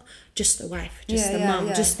not just a wife, just a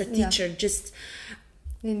mom, just a teacher, just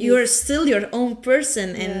you're still your own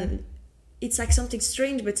person. And it's like something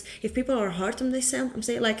strange, but if people are hard on themselves, I'm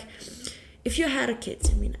saying, like, if you had a kid,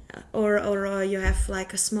 I mean, or you have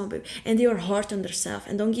like a small baby, and they are hard on themselves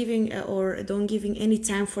and don't giving any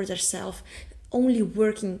time for themselves, only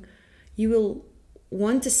working, you will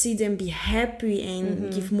want to see them be happy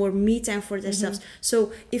and give more me time for themselves.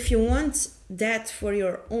 So if you want that for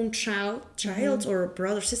your own child or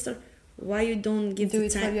brother, sister, why you don't give do the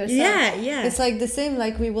it time? for yourself. Yeah. It's like the same,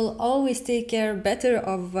 like we will always take care better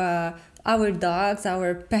of our dogs,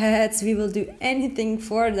 our pets. We will do anything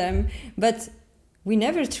for them, but we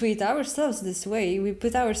never treat ourselves this way. We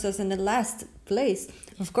put ourselves in the last place.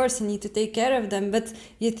 Of course, I need to take care of them, but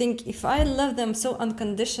you think, if I love them so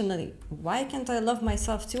unconditionally, why can't I love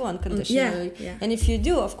myself too unconditionally? Yeah. And if you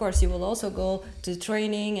do, of course, you will also go to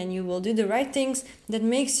training and you will do the right things that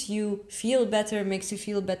makes you feel better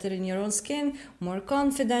in your own skin, more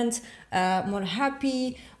confident, more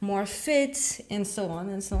happy, more fit, and so on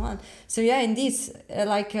and so on. So yeah, indeed,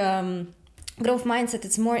 growth mindset,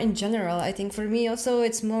 it's more in general. I think for me also,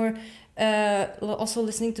 it's more also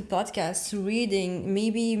listening to podcasts, reading,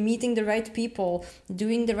 maybe meeting the right people,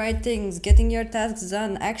 doing the right things, getting your tasks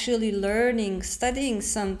done, actually learning, studying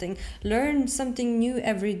something, learn something new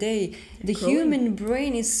every day. The human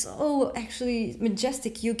brain is so actually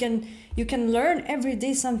majestic. You can learn every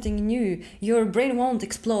day something new. Your brain won't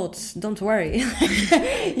explode, don't worry.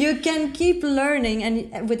 You can keep learning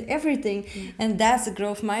and with everything. And that's a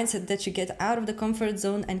growth mindset, that you get out of the comfort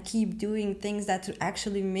zone and keep doing things that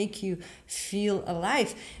actually make you feel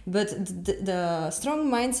alive. But the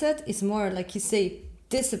strong mindset is more, like you say,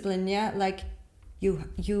 discipline. Yeah, like you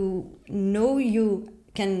know you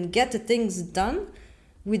can get the things done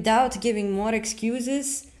without giving more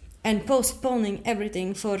excuses and postponing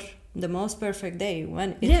everything for the most perfect day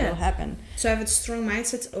when it will happen. So I have a strong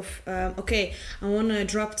mindset of okay, I want to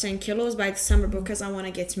drop 10 kilos by December because I want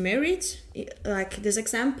to get married. Like this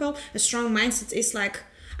example, a strong mindset is like,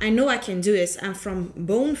 I know I can do this. I'm from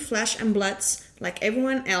bone, flesh and blood like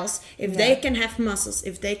everyone else. If they can have muscles,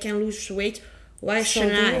 if they can lose weight, why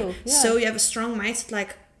shouldn't I? So you have a strong mindset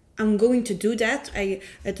like, I'm going to do that. I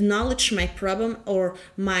acknowledge my problem or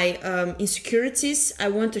my insecurities. I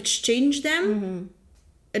want to change them,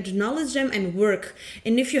 acknowledge them and work.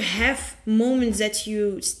 And if you have moments that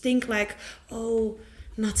you think like, oh,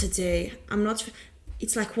 not today, I'm not...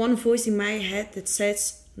 It's like one voice in my head that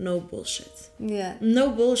says, no bullshit. Yeah. No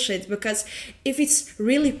bullshit. Because if it's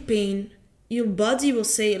really pain, your body will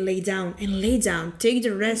say lay down, take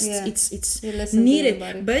the rest. It's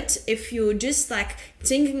needed. But if you just like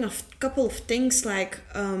thinking of a couple of things like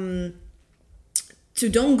to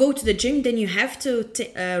don't go to the gym, then you have to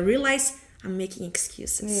realize I'm making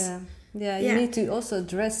excuses. You need to also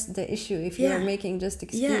address the issue if you're making just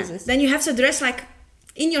excuses. Then you have to address like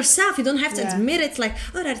in yourself. You don't have to admit it like,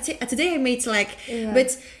 oh, today I made like,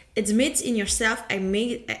 but admit in yourself, I'm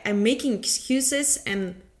making excuses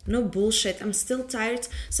and no bullshit. I'm still tired.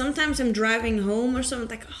 Sometimes I'm driving home or something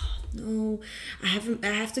like, oh no, I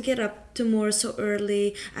have to get up tomorrow so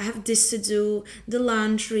early. I have this to do, the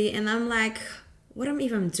laundry, and I'm like, what am I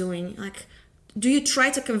even doing? Like, do you try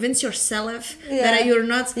to convince yourself that you're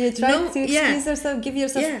not? You try to excuse yourself, give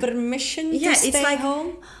yourself permission to stay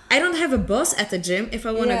home. I don't have a boss at the gym. If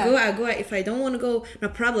I want to go, I go. If I don't want to go, no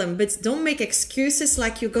problem. But don't make excuses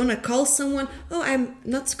like you're gonna call someone. Oh, I'm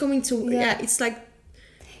not coming to. It's like.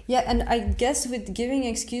 Yeah, and I guess with giving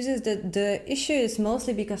excuses, the issue is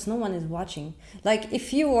mostly because no one is watching. Like,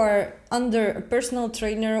 if you are under a personal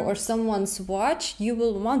trainer or someone's watch, you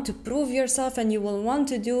will want to prove yourself and you will want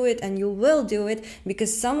to do it and you will do it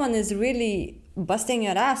because someone is really busting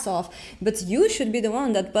your ass off. But you should be the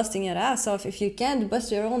one that busting your ass off. If you can't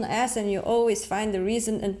bust your own ass and you always find the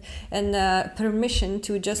reason and permission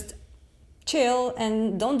to just chill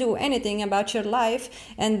and don't do anything about your life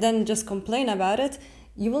and then just complain about it,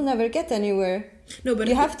 you will never get anywhere. No, but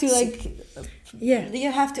you have to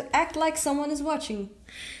you have to act like someone is watching.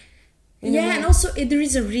 And also there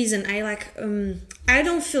is a reason. I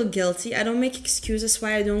don't feel guilty. I don't make excuses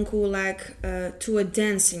why I don't go like to a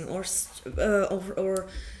dancing or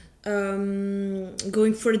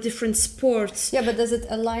going for a different sport. Yeah, but does it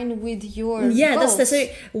align with your goals? That's the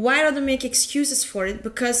say. Why don't I make excuses for it?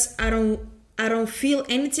 Because I don't feel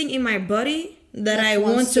anything in my body that I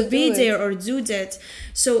want to be there or do that.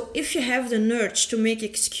 So if you have the urge to make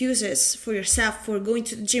excuses for yourself for going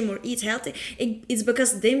to the gym or eat healthy, it's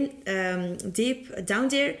because deep down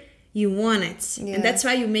there you want it, and that's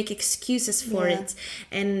why you make excuses for it.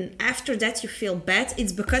 And after that you feel bad.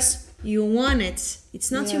 It's because you want it. It's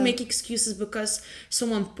not you make excuses because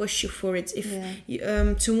someone pushed you for it. If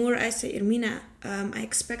tomorrow I say, Irmina, I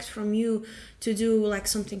expect from you to do like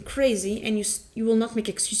something crazy, and you will not make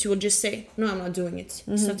excuses. You will just say, no, I'm not doing it.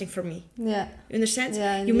 It's nothing for me. You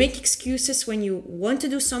understand? You make excuses when you want to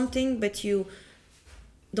do something, but you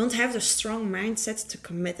don't have the strong mindset to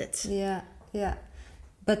commit it.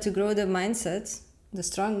 But to grow the mindset, the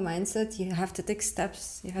strong mindset, you have to take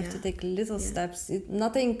steps. You have to take little steps.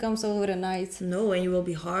 Nothing comes overnight. No, and you will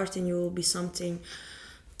be hard and you will be something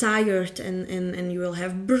tired and you will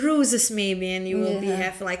have bruises maybe, and you will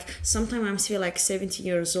have like, sometimes I feel like 70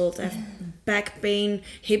 years old. I have back pain,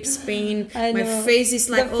 hips pain, my face is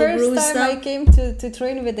like all bruised up. The first time I came to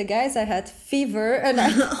train with the guys, I had fever, and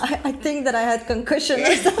I think that I had concussion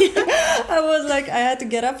or something. I was like, I had to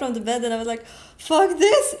get up from the bed, and I was like, fuck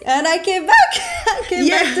this, and I came back. I came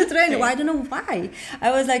back to train. Well, I don't know why. I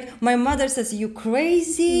was like, my mother says, you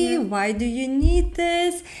crazy, why do you need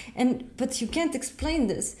this? But you can't explain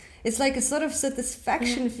this. It's like a sort of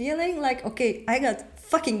satisfaction feeling, like, okay, I got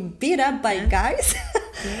fucking beat up by guys,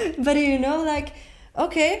 but you know, like,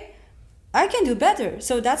 okay, I can do better.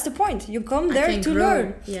 So that's the point. You come there to learn.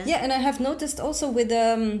 And I have noticed also with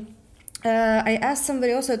I asked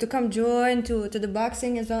somebody also to come join to the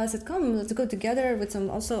boxing as well. I said, come, let's go together with some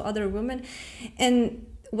also other women. And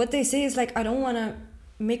what they say is like, I don't want to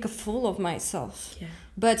make a fool of myself.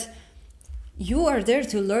 But you are there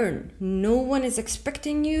to learn. No one is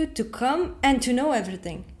expecting you to come and to know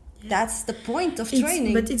everything. That's the point of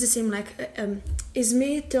training. But it's the same, like,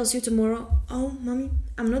 Ismay tells you tomorrow, oh, mommy,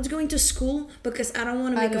 I'm not going to school because I don't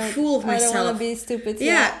want to make a fool of myself. I don't want to be stupid.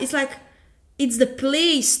 It's like, it's the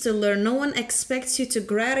place to learn. No one expects you to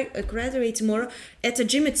graduate tomorrow. At the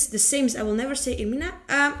gym, it's the same. I will never say, Emina,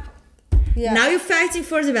 now you're fighting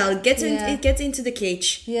for the belt. Get into the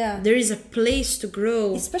cage. There is a place to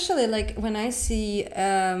grow. Especially like when I see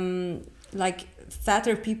like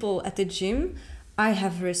fatter people at the gym, I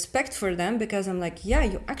have respect for them because I'm like,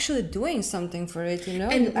 you're actually doing something for it, you know?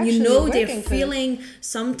 And you know they're feeling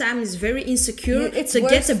sometimes very insecure to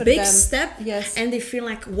get a big step, and they feel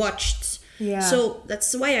like watched. So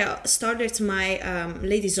that's why I started my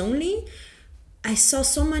ladies only. I saw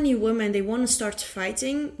so many women, they want to start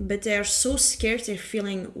fighting, but they are so scared, they're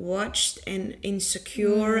feeling watched and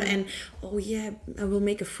insecure and, I will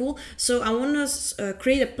make a fool. So I want to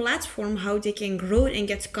create a platform how they can grow and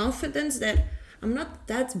get confidence that I'm not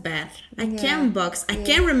that bad. I can box. I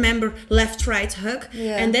can remember left, right, hook.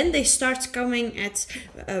 And then they start coming at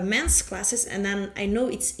men's classes, and then I know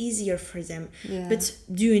it's easier for them. But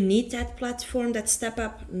do you need that platform, that step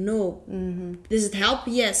up? No. Does it help?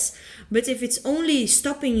 Yes. But if it's only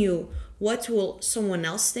stopping you, what will someone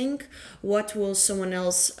else think? What will someone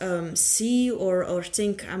else see or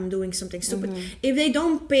think I'm doing something stupid? If they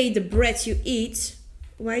don't pay the bread you eat,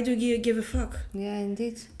 why do you give a fuck? Yeah,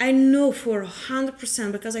 indeed. I know for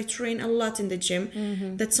 100% because I train a lot in the gym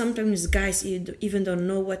that sometimes guys even don't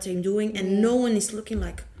know what I'm doing, and no one is looking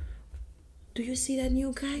like, do you see that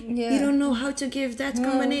new guy? You don't know how to give that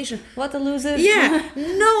combination. What a loser.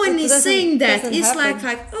 No one is saying that. It's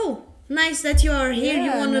like, oh, nice that you are here.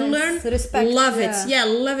 You want to learn. Respect. Love it.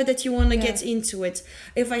 Love it that you want to get into it.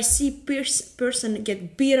 If I see person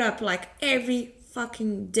get beat up like every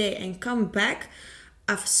fucking day and come back,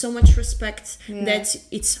 I have so much respect that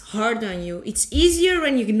it's hard on you. It's easier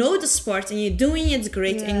when you know the sport and you're doing it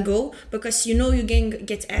great and go, because you know you can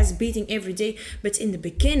get ass beating every day. But in the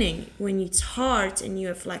beginning, when it's hard and you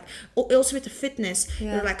have like, also with the fitness,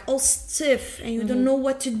 you're like all stiff and you don't know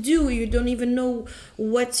what to do. You don't even know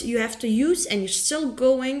what you have to use and you're still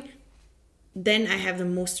going. Then I have the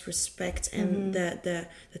most respect and the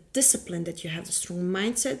discipline that you have, the strong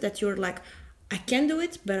mindset that you're like, I can do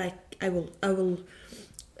it, but I will.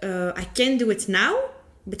 I can do it now,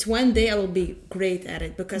 but one day I will be great at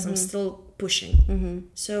it because I'm still pushing.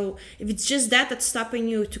 So if it's just that's stopping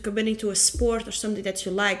you to committing to a sport or something that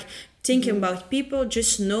you like, thinking about people,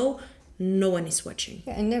 just know no one is watching.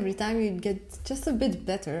 And every time you get just a bit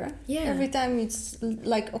better. Every time it's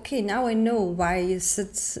like, okay, now I know why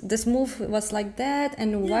this move was like that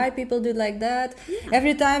and why people do like that.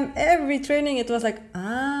 Every time, every training, it was like,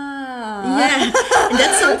 and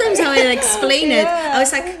that's sometimes how I explain it. I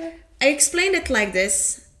was like, I explained it like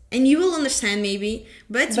this and you will understand maybe,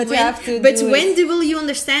 but when will you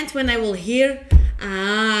understand? When I will hear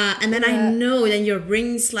and then I know, then your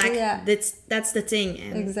brain's like, that's the thing.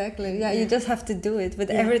 And exactly. You just have to do it with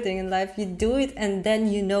everything in life. You do it and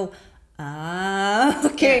then you know,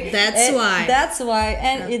 okay, that's why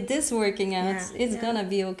and it is working out. It's gonna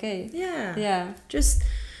be okay. Just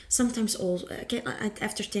sometimes also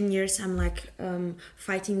after 10 years I'm like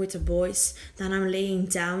fighting with the boys, then I'm laying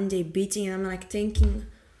down, they beating, and I'm like thinking,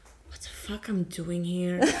 what the fuck I'm doing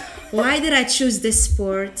here? Why did I choose this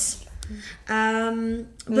sport?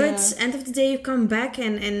 But end of the day you come back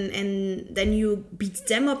and then you beat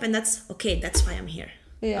them up, and that's why I'm here.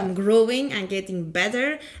 I'm growing, I'm getting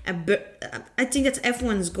better. I think that's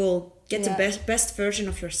everyone's goal. Get the best version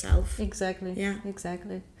of yourself. Exactly.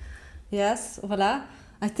 Yes, voila.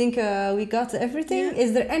 I think we got everything.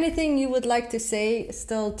 Is there anything you would like to say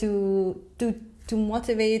still to to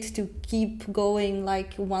motivate to keep going,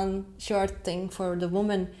 like one short thing for the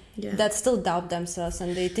women that still doubt themselves and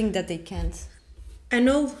they think that they can't. I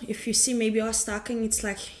know if you see maybe us talking, it's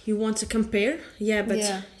like you want to compare. Yeah, but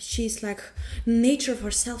she's like nature of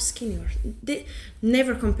herself skinnier.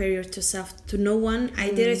 Never compare yourself to no one. I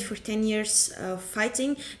did it for 10 years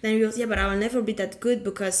fighting. Then you go, but I will never be that good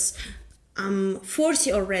because I'm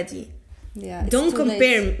 40 already. Yeah, don't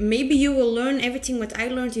compare. Late. Maybe you will learn everything what I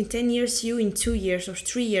learned in 10 years, you in 2 years or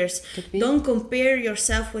 3 years. Don't compare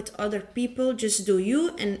yourself with other people. Just do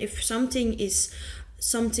you. And if something is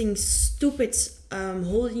something stupid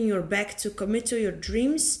holding your back to commit to your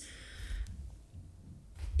dreams,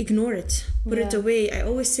 ignore it, put it away. I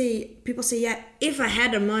always say, people say, if I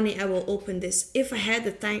had the money I will open this, if I had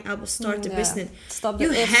the time I will start the business. Stop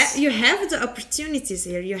you have the opportunities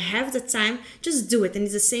here, you have the time, just do it. And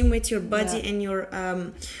it's the same with your body and your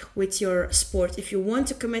with your sport. If you want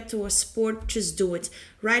to commit to a sport, just do it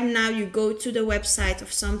right now. You go to the website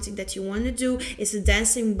of something that you want to do, it's a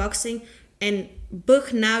dancing, boxing, and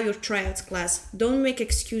book now your tryout class. Don't make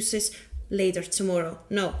excuses later, tomorrow.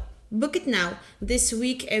 No, book it now. This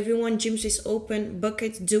week, everyone, gyms is open. Book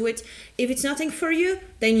it, do it. If it's nothing for you,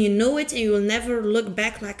 then you know it and you will never look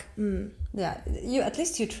back like, Yeah, at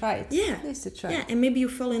least you tried. Yeah. At least you tried. Yeah, and maybe you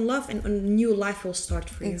fall in love and a new life will start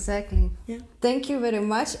for you. Exactly. Yeah. Thank you very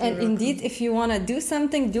much. And indeed, if you want to do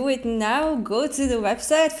something, do it now. Go to the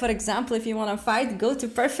website. For example, if you want to fight, go to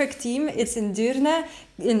Perfect Team. It's in Deurne,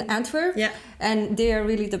 in Antwerp. Yeah. And they are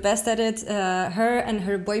really the best at it. Her and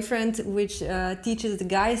her boyfriend, which teaches the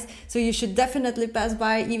guys. So you should definitely pass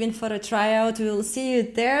by even for a tryout. We'll see you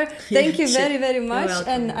there. Thank you very, very much.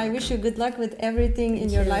 And I wish you good luck with everything in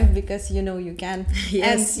your life, because you know you can.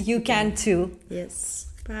 Yes. And you can too. Yes.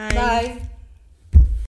 Bye.